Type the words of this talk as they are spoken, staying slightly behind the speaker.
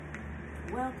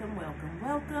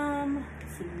Welcome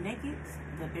to Naked,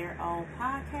 the Bear All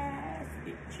podcast.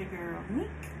 It's your girl, Nick,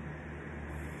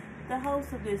 the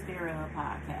host of this Bear All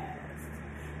podcast.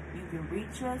 You can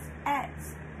reach us at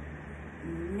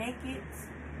Naked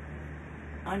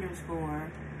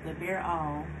 _the Bear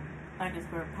All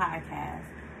 _podcast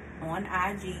on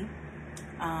IG.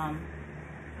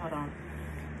 Hold on.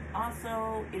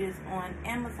 Also, it is on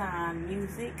Amazon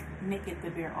Music, Naked the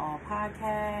Bear All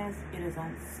podcast. It is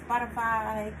on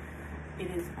Spotify.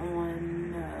 It is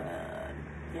on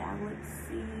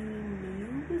Galaxy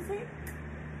Music.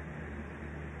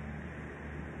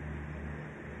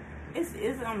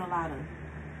 It's on a lot of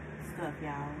stuff,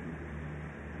 y'all.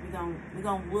 We're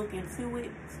gonna look into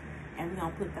it, and we're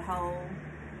gonna put the whole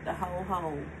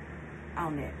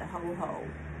on that, the whole hole.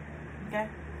 Okay.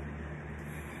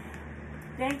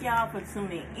 Thank y'all for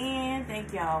tuning in.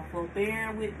 Thank y'all for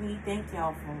bearing with me. Thank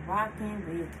y'all for rocking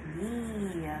with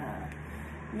me.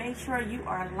 Make sure you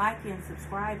are liking,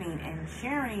 subscribing, and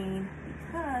sharing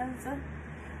because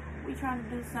we're trying to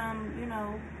do some,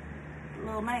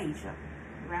 little major,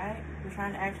 right? We're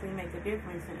trying to actually make a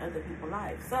difference in other people's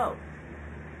lives. So,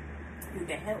 you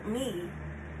can help me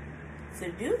to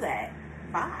do that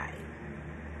by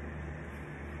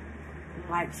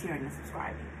sharing, and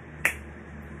subscribing.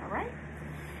 All right?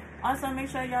 Also, make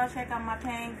sure y'all check out my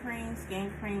pain cream,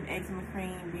 skin cream, eczema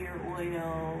cream, beard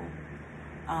oil,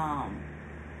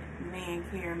 man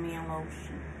care, man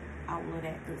lotion, all of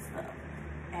that good stuff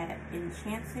at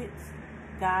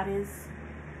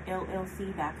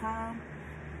enchantedgoddessllc.com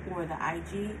or the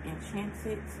IG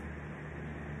enchanted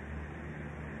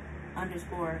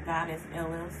 _goddess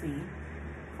LLC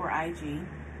for IG.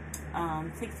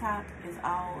 TikTok is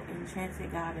all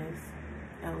enchanted goddess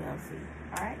LLC.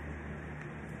 All right.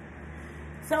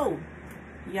 So,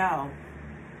 y'all,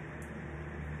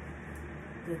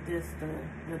 the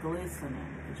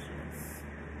glistening is just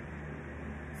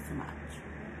too much.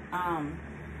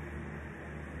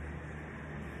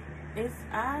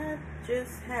 I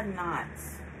just have not.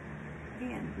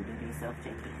 Again, we do these self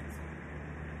check-ins.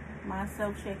 My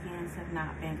self check-ins have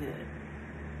not been good.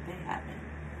 They haven't.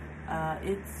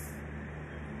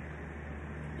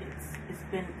 It's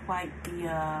been quite the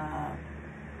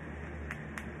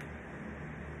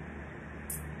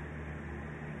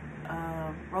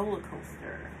roller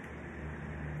coaster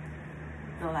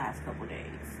the last couple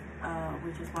days,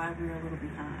 which is why we're a little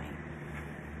behind.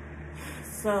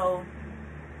 So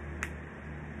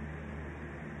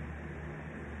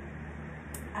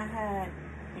I had,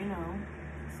 a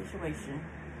situation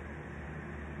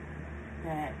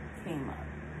that came up,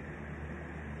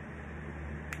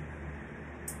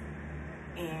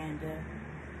 and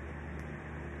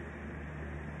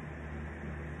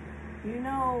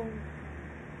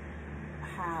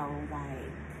how,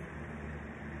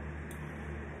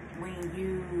 when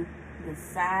you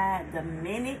decide, the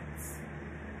minute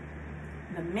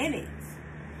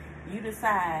you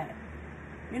decide,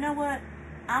 you know what,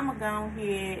 I'm going to go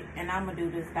ahead and I'm going to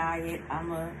do this diet,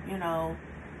 we're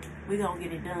going to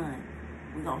get it done.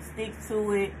 We're going to stick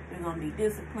to it. We're going to be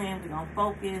disciplined. We're going to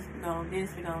focus. We're going to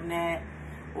this, we're going to that.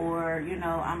 Or,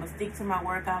 I'm going to stick to my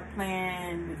workout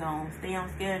plan. We're going to stay on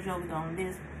schedule. We're going to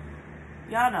this.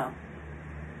 Y'all know.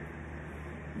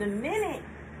 The minute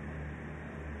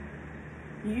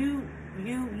you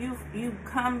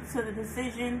come to the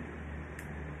decision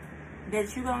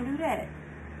that you're going to do that,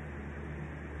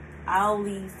 all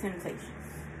these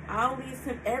temptations,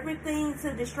 everything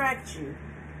to distract you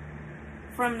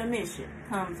from the mission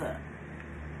comes up.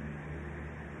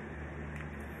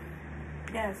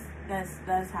 That's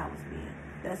how it's been.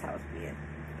 That's how it's been.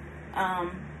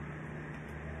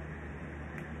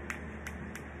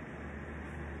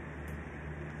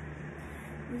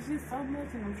 It's just so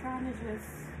much, and I'm trying to just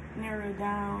narrow it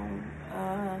down.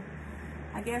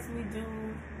 I guess we do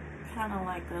kind of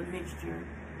like a mix here.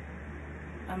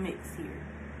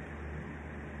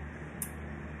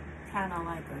 Kind of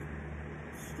like a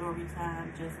story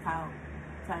time, just talk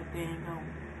type thing.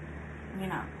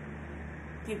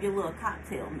 Give you a little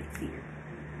cocktail mix here.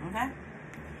 Okay?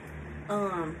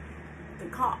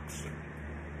 Concoction,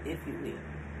 if you will.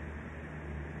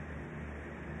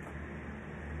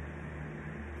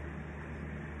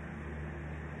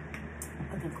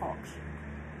 A concoction.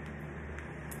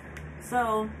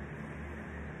 So,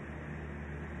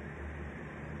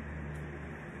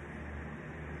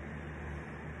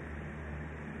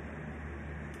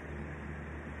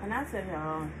 and I said,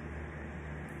 y'all,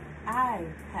 I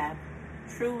have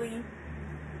truly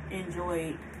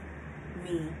enjoyed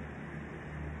me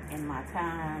and my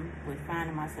time with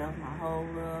finding myself, my whole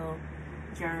little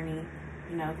journey.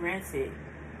 Granted,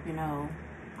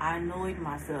 I annoyed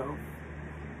myself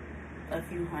a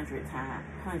few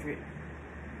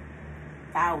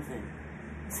 100,000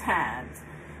 times.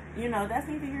 You know, that's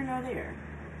neither here nor there.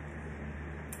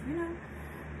 You know,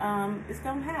 it's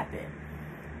gonna happen.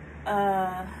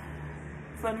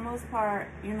 For the most part,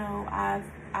 you know,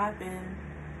 I've been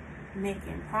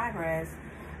making progress,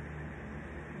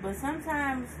 but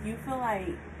sometimes you feel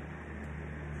like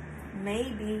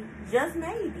maybe, just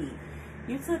maybe,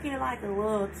 you took it like a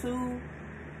little too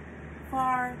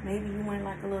far. Maybe you went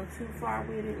like a little too far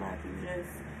with it, like you just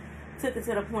took it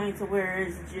to the point to where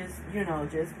it's just, you know,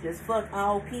 just fuck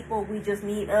all people. We just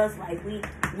need us. Like we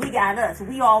got us.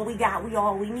 We all we got. We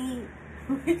all we need.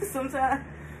 Sometimes,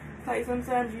 like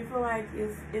sometimes you feel like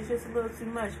it's just a little too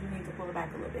much. You need to pull it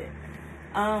back a little bit.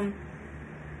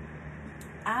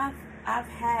 I've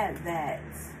had that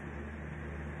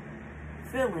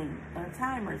feeling a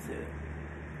time or two.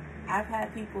 I've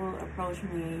had people approach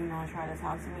me, you know, try to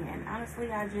talk to me, and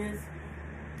honestly,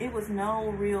 it was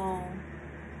no real,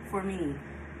 for me,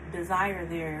 desire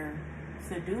there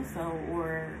to do so,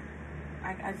 or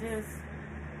I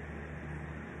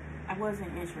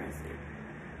wasn't interested.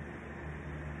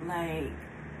 Like,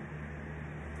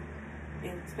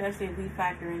 especially if we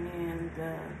factoring in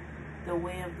the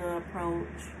way of the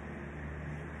approach,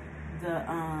 the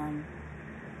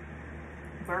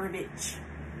verbiage,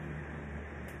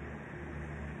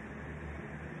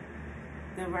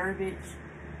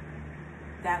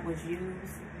 that was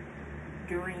used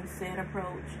during said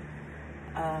approach,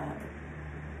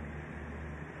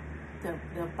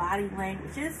 the body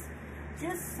language,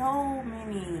 just so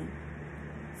many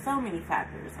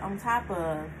factors on top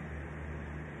of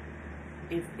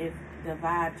if the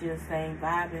vibe just ain't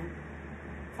vibing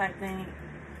type thing.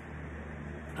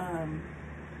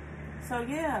 So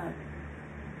yeah,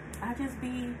 I just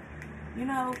be, you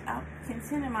know, I'm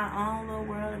content in my own little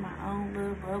world, in my own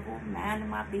little bubble, minding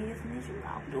my business, you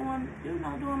know, doing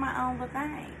my own little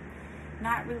thing.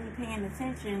 Not really paying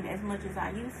attention as much as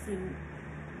I used to,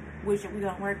 which we're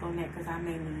going to work on that because I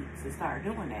may need to start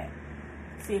doing that.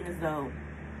 Seeing as though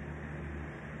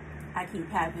I keep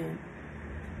having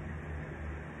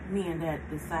men that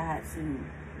decide to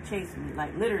chase me,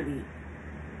 like literally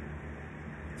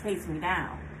chase me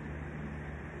down.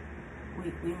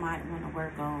 We might want to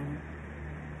work on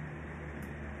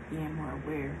being more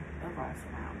aware of our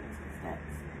surroundings, because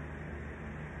that's,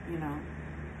 you know,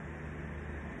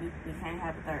 we can't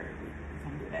have a third. We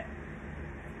can't do that.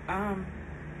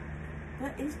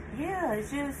 But it's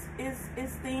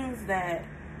things that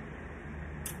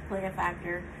play a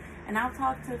factor. And I've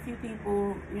talked to a few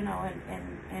people, you know,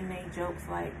 and they jokes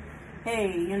like,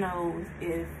 hey, you know,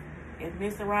 if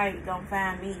Mr. Right don't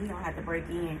find me, he don't have to break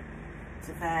in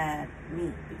to find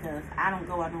me, because I don't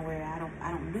go out nowhere. I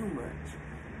don't do much.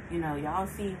 You know, y'all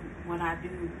see when I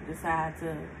do decide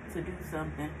to do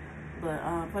something. But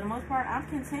for the most part, I'm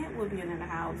content with being in the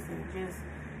house and just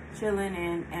chilling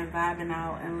and vibing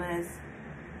out, unless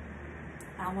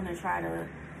I want to try to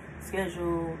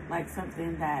schedule like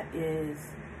something that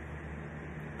is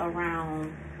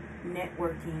around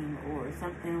networking or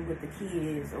something with the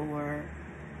kids, or,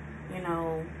 you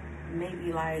know,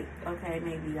 maybe like, okay,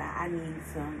 maybe I need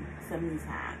some me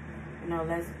time. You know,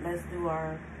 let's do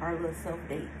our little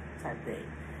self-date type thing.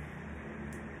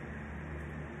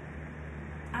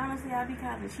 Honestly, I be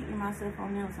kind of cheating myself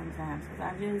on them sometimes,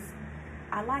 because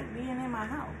I like being in my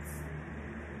house.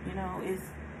 You know, it's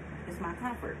my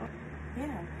comfort.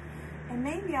 Yeah. And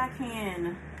maybe I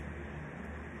can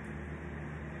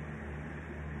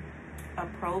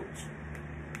approach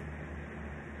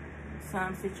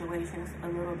some situations a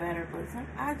little better, but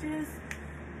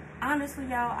honestly,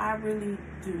 y'all, I really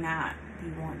do not be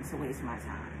wanting to waste my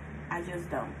time. I just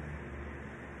don't.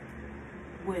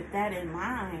 With that in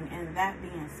mind, and that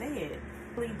being said, I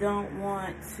really don't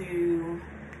want to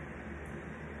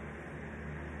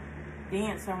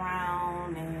dance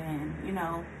around and, you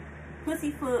know,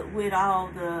 pussyfoot with all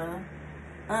the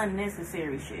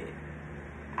unnecessary shit.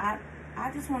 I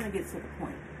just want to get to the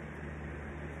point.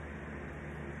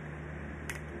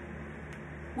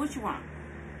 What you want?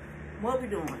 What we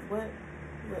doing? What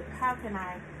how can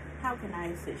I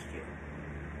assist you?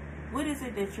 What is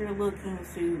it that you're looking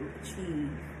to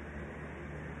achieve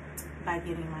by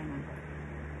getting my number?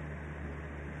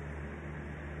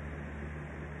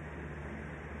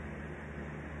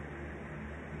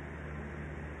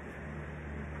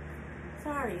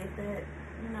 Sorry if that,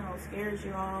 you know, scares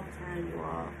you off, turns you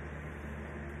off.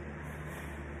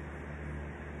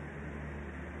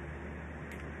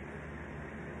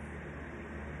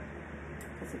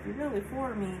 Because if you're really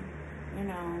for me, you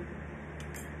know,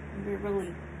 we're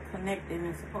really connected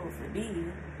and supposed to be,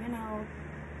 you know,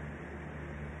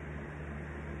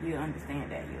 you'll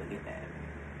understand that. You'll get that.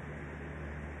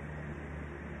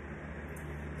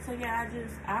 So yeah,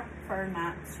 I prefer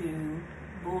not to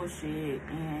bullshit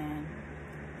and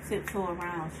tiptoe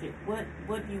around shit. What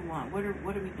do you want? What are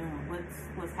we doing?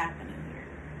 What's happening here?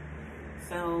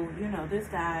 So, you know, this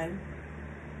guy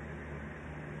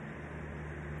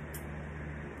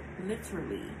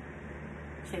literally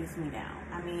chased me down.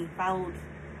 I mean, followed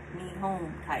me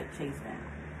home type chase down.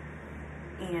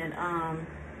 And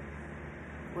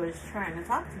was trying to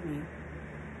talk to me.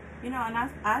 You know, and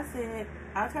I said,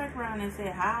 I turned around and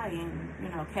said hi and, you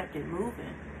know, kept it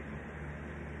moving.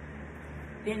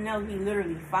 Didn't know he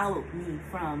literally followed me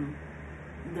from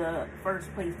the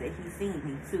first place that he seen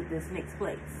me to this next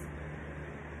place.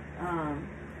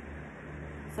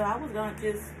 So I was gonna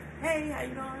just, hey, how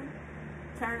you doing?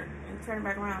 Turn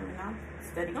back around, and I'm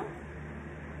steady going.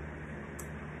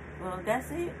 Well,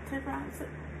 that's it. Turn around. So,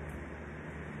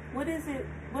 what is it?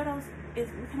 What else is?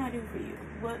 What can I do for you?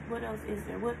 What else is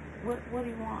there? What do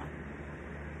you want?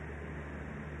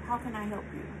 How can I help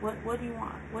you? What do you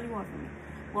want? What do you want from me?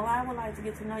 Well, I would like to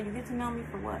get to know you. Get to know me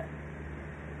for what?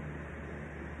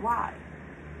 Why?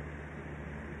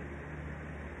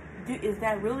 Is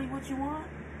that really what you want?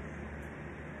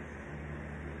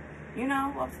 You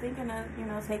know, I was thinking of, you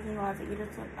know, taking you out to eat or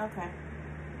something. Okay.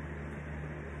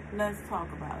 Let's talk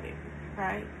about it,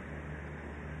 right?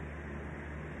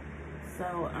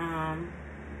 So,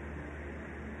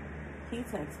 he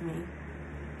texts me,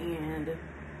 and,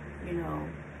 you know,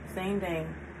 same day,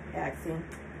 asking,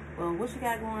 well, what you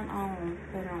got going on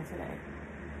later on today?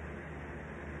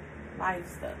 Life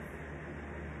stuff.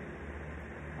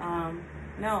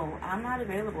 No, I'm not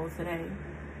available today.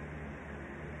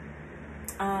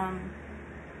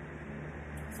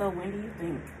 So when do you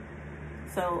think?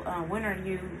 So, when are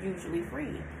you usually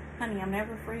free? Honey, I'm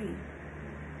never free.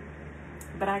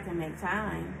 But I can make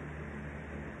time.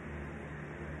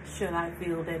 Should I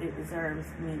feel that it deserves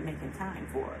me making time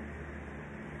for it?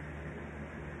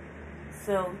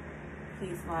 So,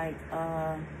 he's like,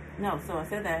 no. So I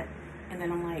said that. And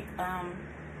then I'm like,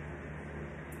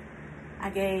 I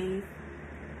gave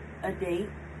a date,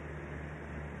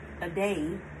 a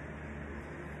day,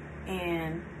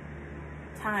 and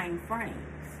time frames.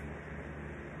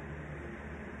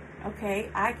 Okay,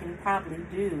 I can probably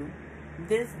do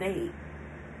this date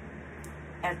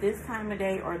at this time of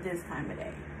day or this time of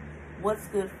day. What's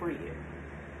good for you?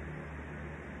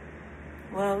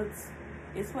 Well,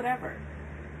 it's whatever.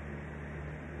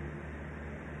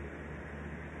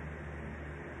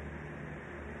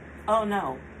 Oh,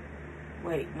 no.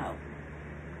 Wait, no.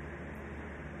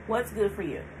 What's good for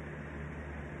you?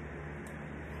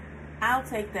 I'll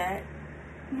take that.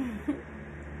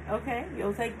 Okay,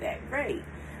 you'll take that. Great.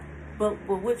 But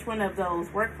which one of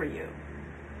those work for you?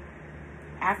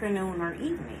 Afternoon or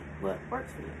evening? What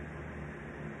works for you?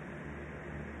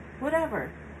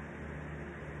 Whatever.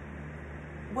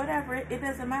 Whatever. It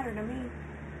doesn't matter to me.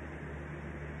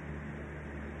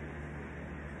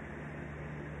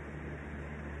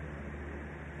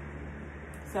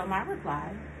 So my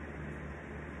reply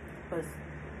was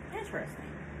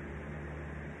interesting.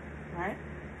 Right?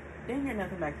 Didn't hear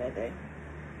nothing back that day.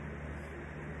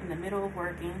 In the middle of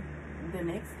working, the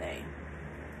next day,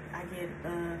 I get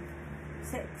a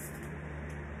text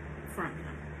from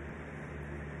him.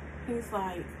 He's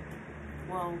like,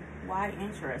 well, why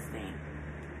interesting?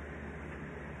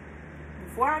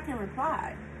 Before I can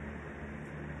reply,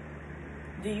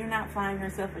 do you not find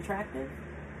yourself attractive?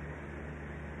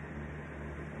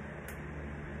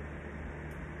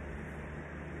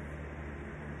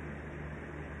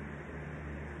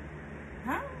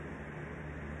 Huh?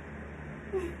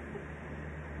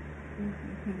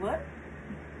 What?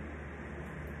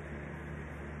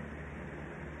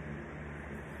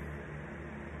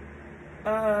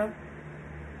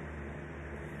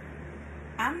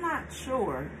 I'm not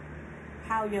sure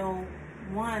how your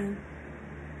 1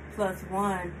 +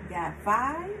 1 got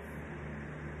 5.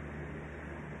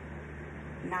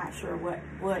 Not sure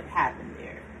what happened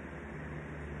there.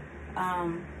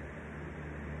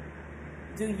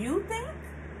 Do you think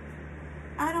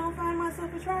I don't find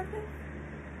myself attractive?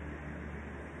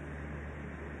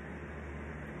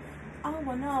 Oh,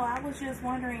 well, no, I was just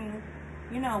wondering,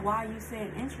 you know, why you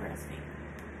said interesting.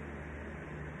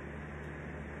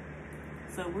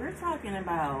 So we're talking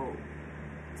about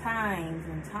times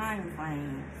and time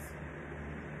frames.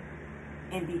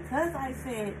 And because I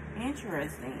said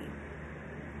interesting,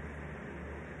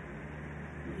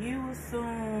 you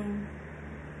assume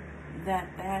that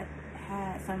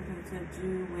had something to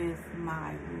do with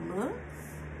my looks?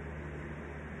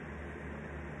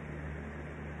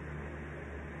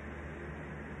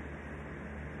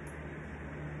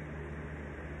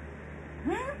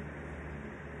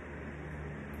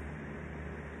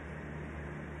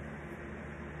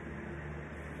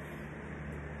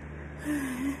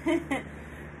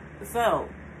 So,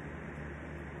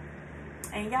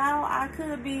 and y'all, I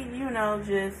could be,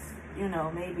 just,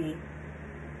 maybe,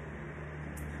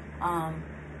 I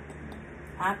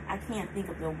can't think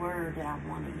of the word that I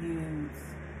want to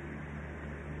use.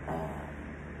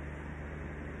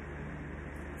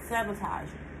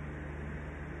 Sabotaging.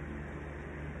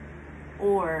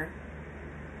 Or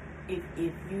if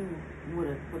you would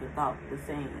have thought the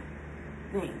same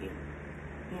thing,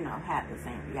 had the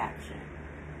same reaction.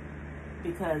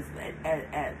 Because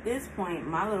at this point,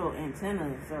 my little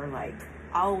antennas are like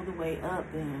all the way up,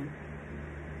 and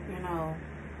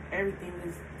everything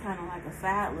is kind of like a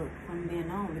side look from then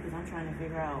on, because I'm trying to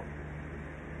figure out,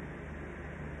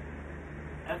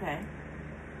 okay,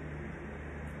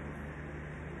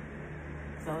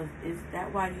 so is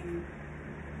that why you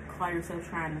call yourself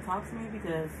trying to talk to me?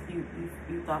 Because you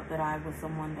thought that I was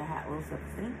someone that had low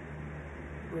self-esteem?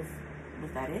 Was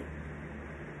that it?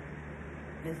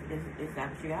 Is that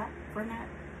what you got from that?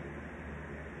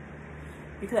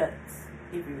 Because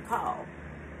if you recall,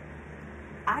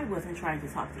 I wasn't trying to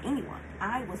talk to anyone.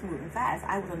 I was moving fast.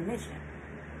 I was on a mission.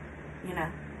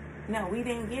 No, we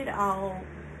didn't get all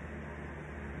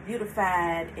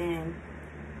beautified and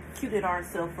cuted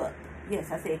ourselves up.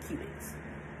 Yes, I said cuted.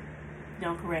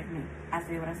 Don't correct me. I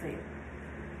said what I said.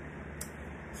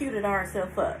 Cuted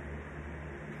ourselves up.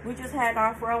 We just had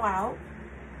our fro out,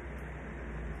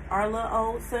 our little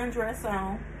old sundress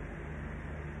on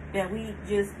that we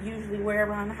just usually wear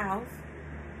around the house,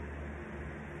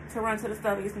 to run to the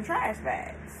store to get some trash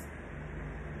bags.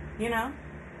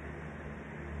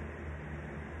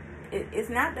 It's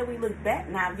not that we look back.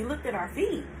 Now, if you looked at our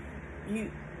feet, you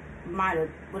would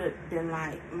have been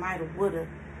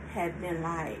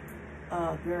like,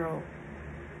 girl,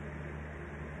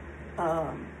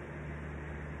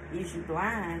 is you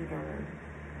blind, or,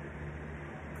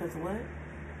 cause what?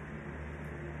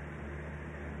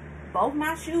 Both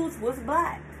my shoes was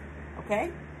black,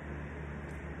 okay?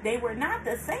 They were not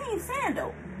the same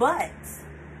sandal, but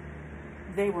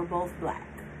they were both black,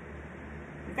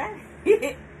 okay?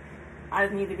 I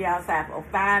just need to be outside for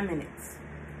 5 minutes,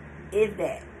 if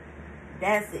that.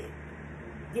 That's it.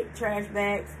 Get trash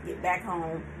bags, get back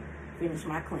home, finish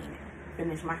my cleaning,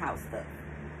 finish my house stuff.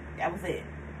 That was it.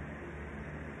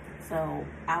 So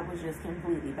I was just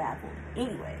completely baffled.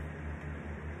 Anyway,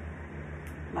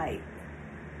 like,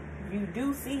 you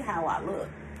do see how I look.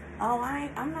 Oh,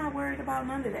 I'm not worried about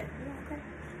none of that. Yeah, okay.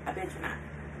 I bet you're not.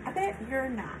 I bet you're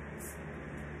not.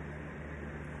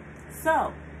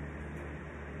 So,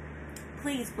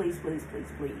 please, please, please,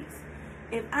 please, please.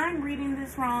 If I'm reading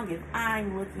this wrong, if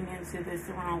I'm looking into this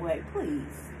the wrong way,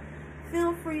 please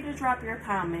feel free to drop your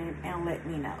comment and let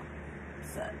me know.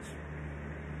 Such.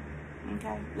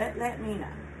 Okay? Let me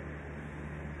know.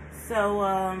 So,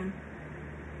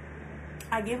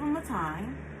 I give them a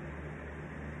time.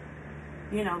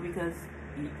 Because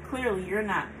clearly you're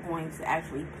not going to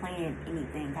actually plan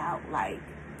anything out like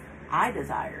I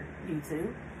desire you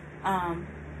to.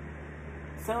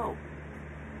 So,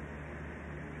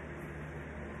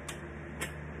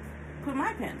 put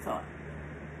my pants on.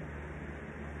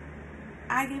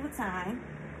 I give a time.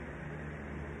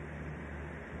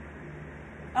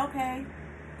 Okay,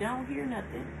 don't hear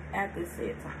nothing at this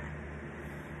said time.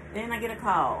 Then I get a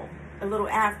call a little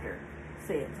after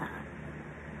said time.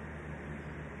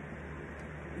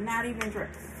 Not even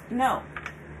dressed. No.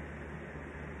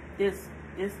 This.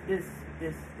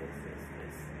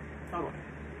 Hold on.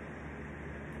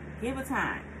 Give a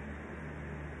time.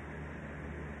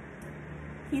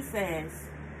 He says,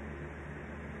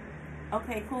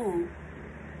 okay, cool.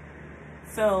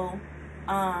 So,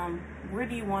 where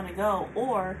do you want to go?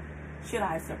 Or should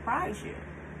I surprise you?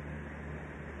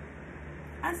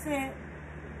 I said,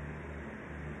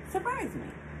 surprise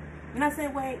me. And I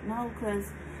said, wait, no,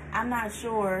 because I'm not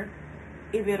sure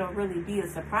if it'll really be a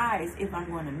surprise if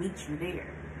I'm going to meet you there.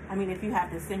 I mean, if you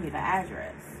have to send me the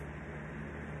address.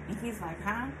 And he's like,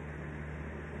 huh?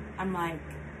 I'm like,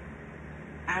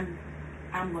 I'm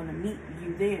going to meet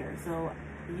you there. So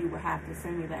you will have to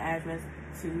send me the address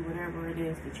to whatever it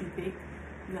is that you pick.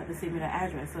 You have to send me the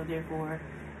address. So therefore,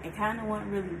 it kind of won't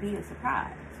really be a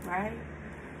surprise, right?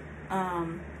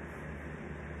 And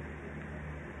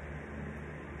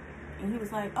he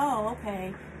was like, oh,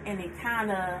 okay. And it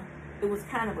was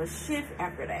kind of a shift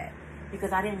after that,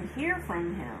 because I didn't hear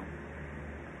from him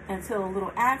until a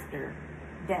little after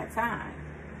that time.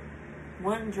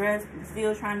 Wasn't dressed,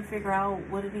 still trying to figure out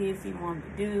what it is he wanted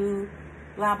to do,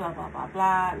 blah, blah, blah, blah,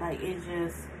 blah. Like, it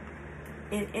just,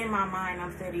 in my mind,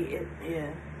 I'm steady,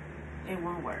 it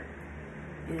won't work.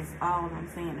 Is all I'm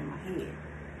saying in my head.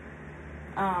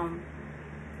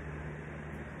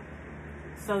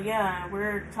 So yeah,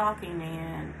 we're talking,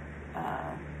 and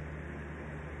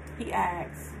he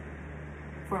asks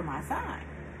for my sign.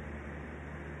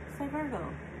 I say Virgo.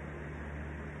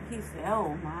 He said,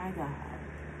 "Oh my God.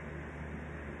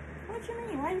 What you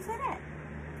mean? Why you say that?"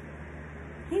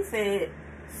 He said,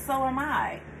 "So am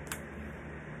I."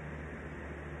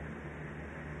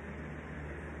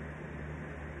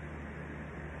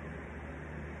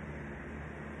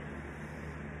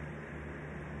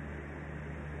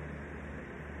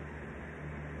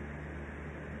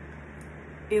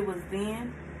 It was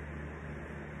then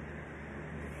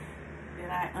that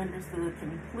I understood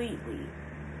completely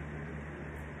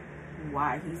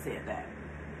why he said that.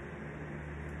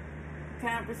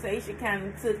 Conversation kind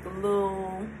of took a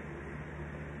little.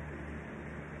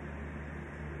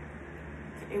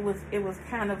 It was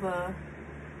kind of a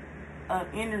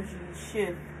energy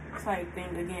shift type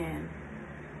thing again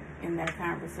in that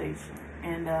conversation,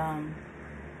 and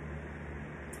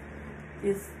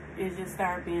it just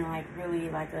started being like really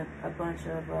like a bunch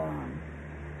of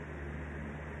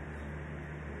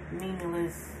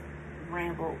meaningless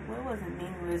ramble. Well, it wasn't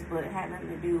meaningless, but it had nothing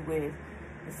to do with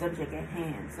the subject at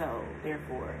hand. So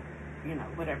therefore,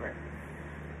 whatever.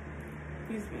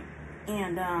 Excuse me.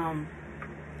 And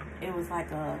it was like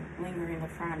a lingering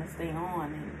of trying to stay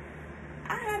on, and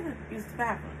I had to use the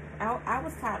bathroom. I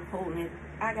was tired of holding it.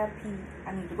 I gotta pee.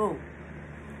 I need to go.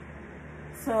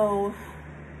 So,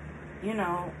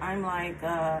 I'm like,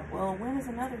 well, when is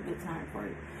another good time for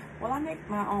you? Well, I make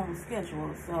my own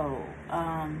schedule. So,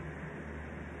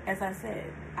 as I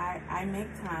said, I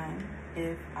make time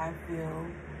if I feel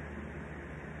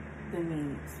the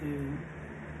need to,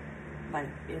 like,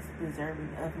 it's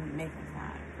deserving of me making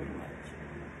time, pretty much.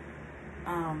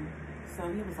 So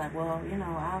he was like, well,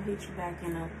 I'll hit you back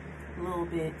in a little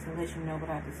bit to let you know what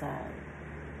I decide.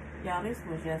 Y'all, this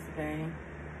was yesterday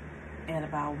at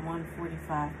about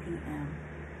 1:45 p.m.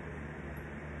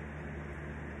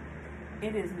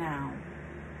 It is now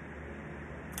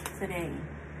today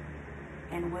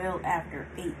and well after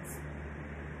 8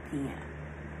 p.m.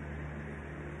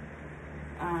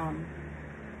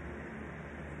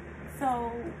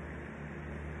 So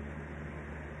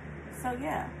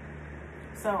yeah.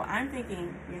 So I'm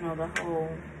thinking, the whole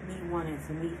me wanting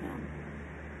to meet him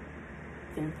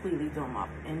completely threw him off.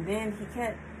 And then he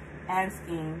kept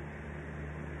asking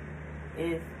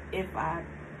if I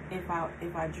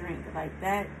drink like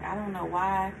that. I don't know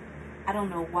why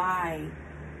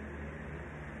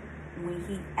when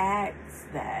he asks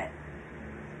that,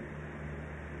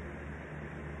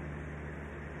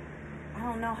 I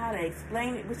don't know how to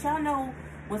explain it, but y'all know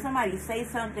when somebody say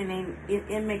something and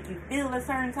it make you feel a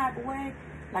certain type of way,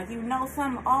 like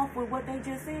something off with what they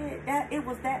just said. That it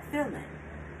was that feeling.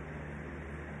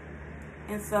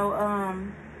 And so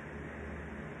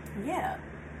yeah.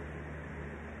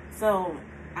 So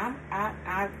I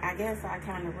guess I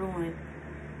kind of ruined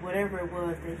whatever it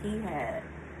was that he had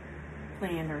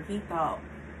planned or he thought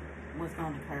was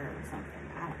going to occur or something.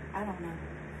 I don't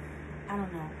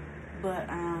know. But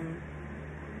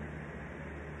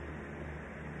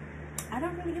I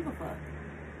don't really give a fuck.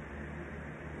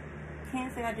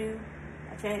 Can't say I do.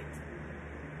 I checked.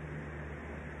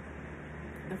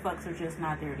 The fucks are just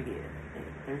not there to give.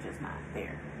 They're just not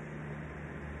there.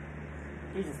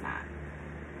 They're just not.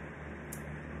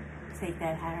 Take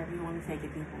that however you want to take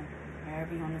it, people.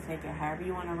 However you want to take it. However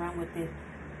you want to run with it.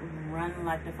 Run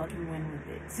like the fucking wind with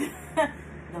it.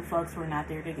 The fucks were not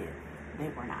there to give. They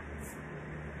were not.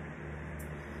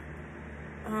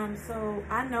 So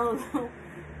I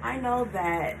know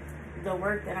that the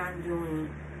work that I'm doing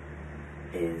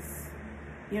is,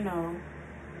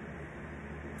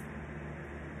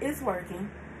 it's working.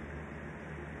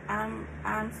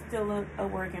 I'm still a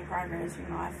work in progress.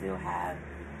 I still have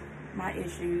my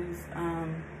issues.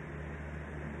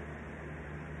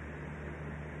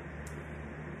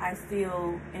 I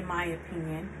still, in my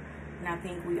opinion, and I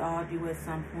think we all do at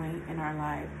some point in our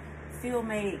life, still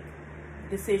make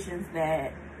decisions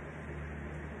that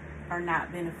are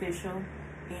not beneficial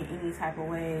in any type of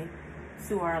way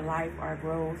to our life, our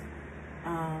growth,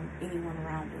 anyone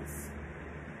around us.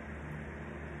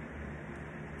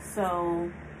 So,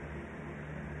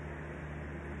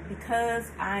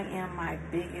 because I am my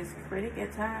biggest critic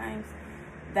at times,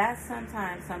 that's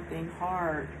sometimes something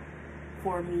hard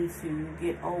for me to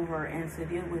get over and to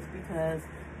deal with, because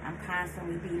I'm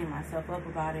constantly beating myself up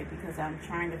about it, because I'm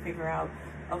trying to figure out,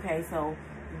 okay, so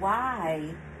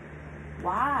why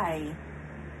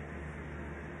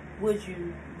would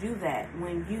you do that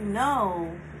when you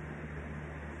know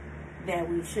that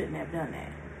we shouldn't have done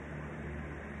that?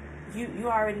 You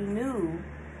already knew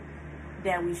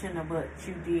that we shouldn't have, but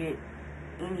you did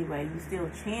anyway. You still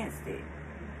chanced it,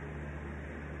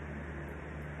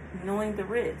 knowing the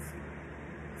risk.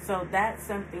 So that's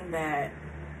something that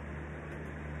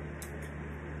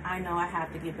I know I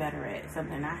have to get better at,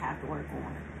 something I have to work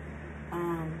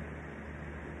on.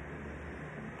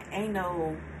 Ain't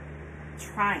no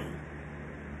trying.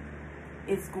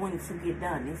 It's going to get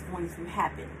done. It's going to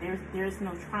happen. There's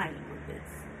no trying with this.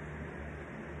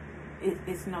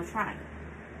 It's no trying.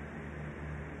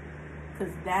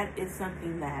 Because that is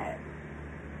something that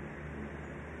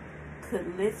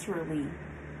could literally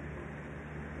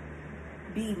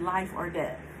be life or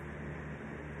death.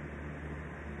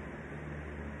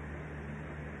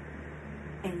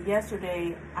 And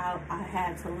yesterday, I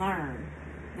had to learn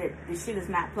that this shit is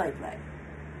not play.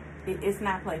 It's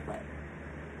not play.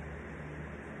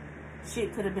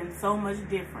 Shit could have been so much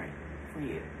different for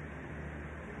you.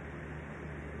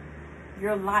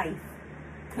 Your life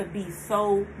could be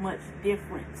so much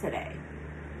different today.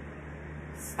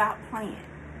 Stop playing.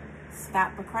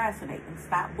 Stop procrastinating.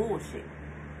 Stop bullshit.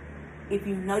 If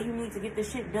you know you need to get the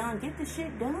shit done, get the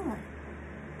shit done.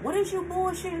 What is you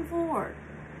bullshitting for?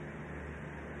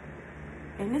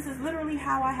 And this is literally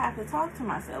how I have to talk to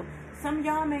myself. Some of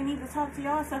y'all may need to talk to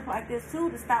yourself like this too,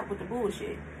 to stop with the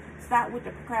bullshit. Stop with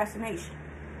the procrastination.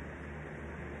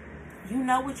 You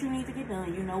know what you need to get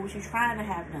done. You know what you're trying to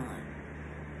have done.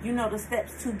 You know the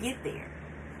steps to get there.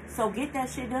 So get that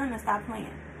shit done and stop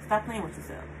playing. Stop playing with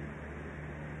yourself.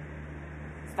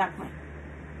 Stop playing.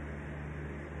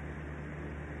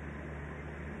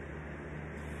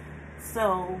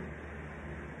 So,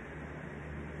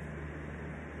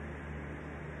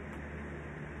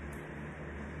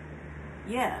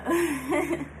 yeah.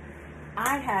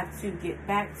 I have to get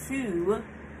back to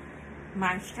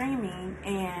my streaming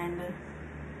and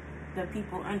the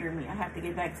people under me. I have to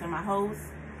get back to my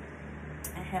hosts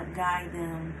and help guide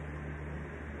them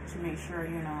to make sure,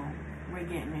 we're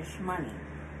getting this money.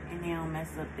 And they don't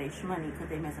mess up their money, because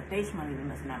they mess up their money, they're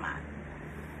messing up mine.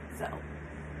 So,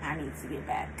 I need to get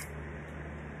back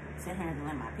to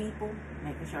handling my people,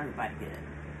 making sure everybody good.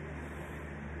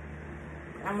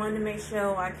 I wanted to make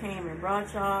sure I came and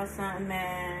brought y'all something,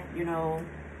 man.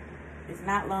 It's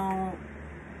not long.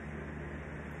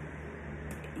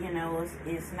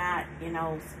 It's not,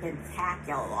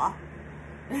 spectacular.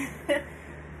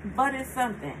 But it's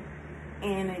something.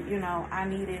 And, I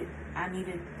needed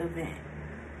the vent.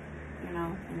 And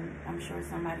I'm sure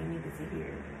somebody needed to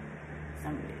hear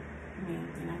some of it. I mean,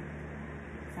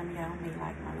 some of y'all may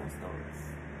like my little stories.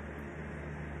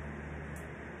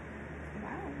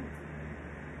 Wow.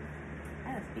 I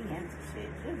just be into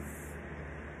shit. Just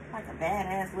like a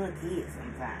badass little kid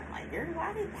sometimes. Like, girl,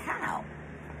 how?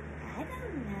 I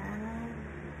don't know.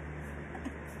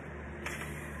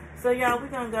 So, y'all, we're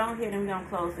going to go ahead and we're going to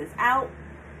close this out.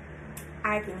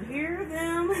 I can hear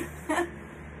them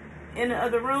in the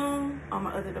other room on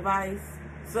my other device.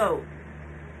 So,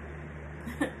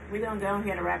 we're going to go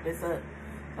ahead and wrap this up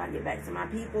so I get back to my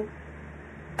people.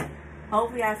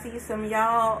 Hopefully, I see some of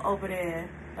y'all over there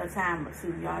a time or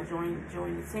two. Y'all join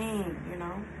the team,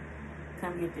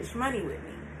 Come get this money with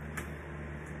me.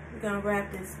 We're going to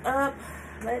wrap this up.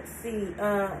 Let's see.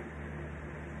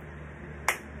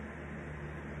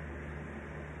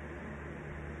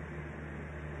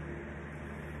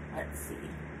 Let's see.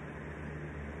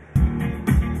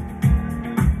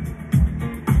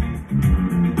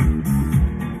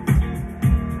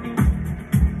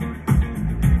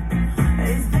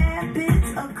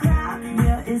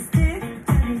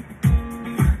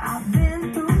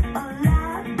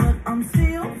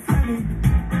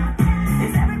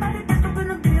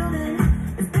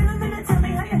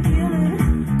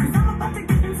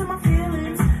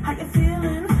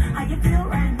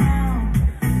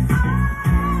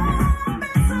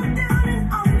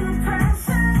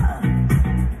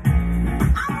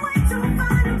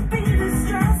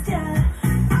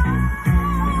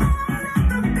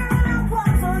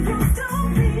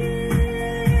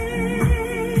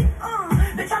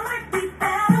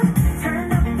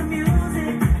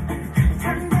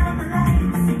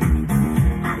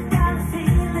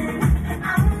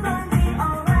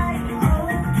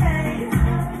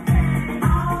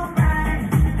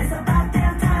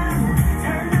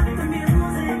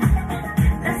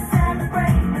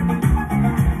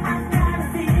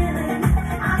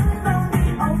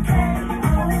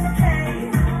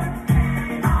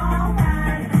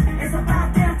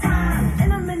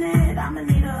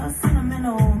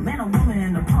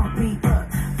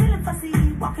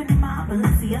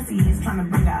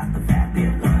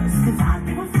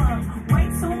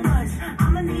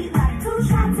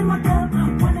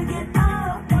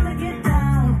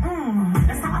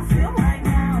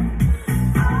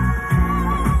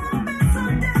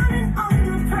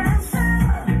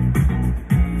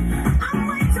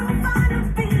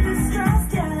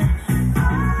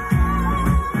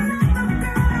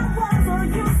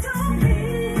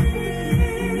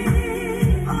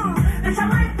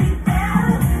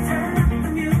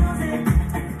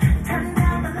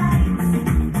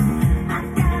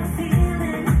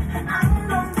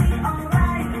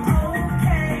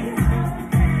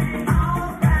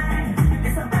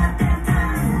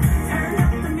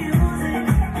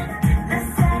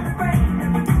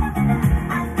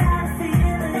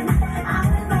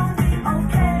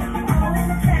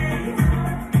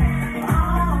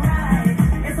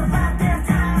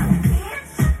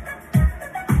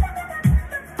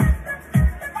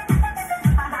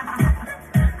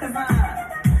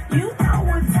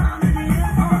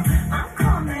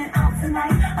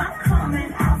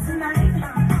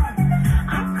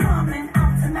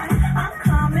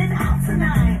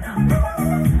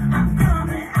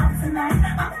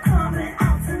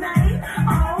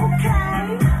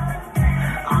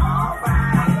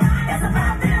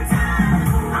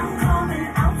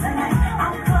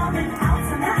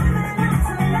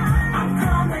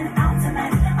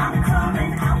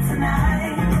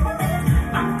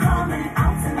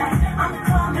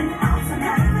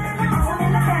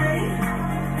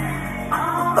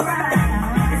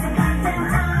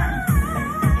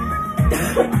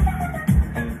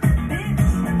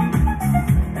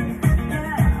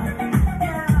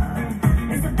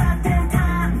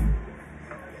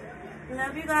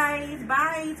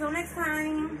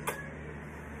 morning.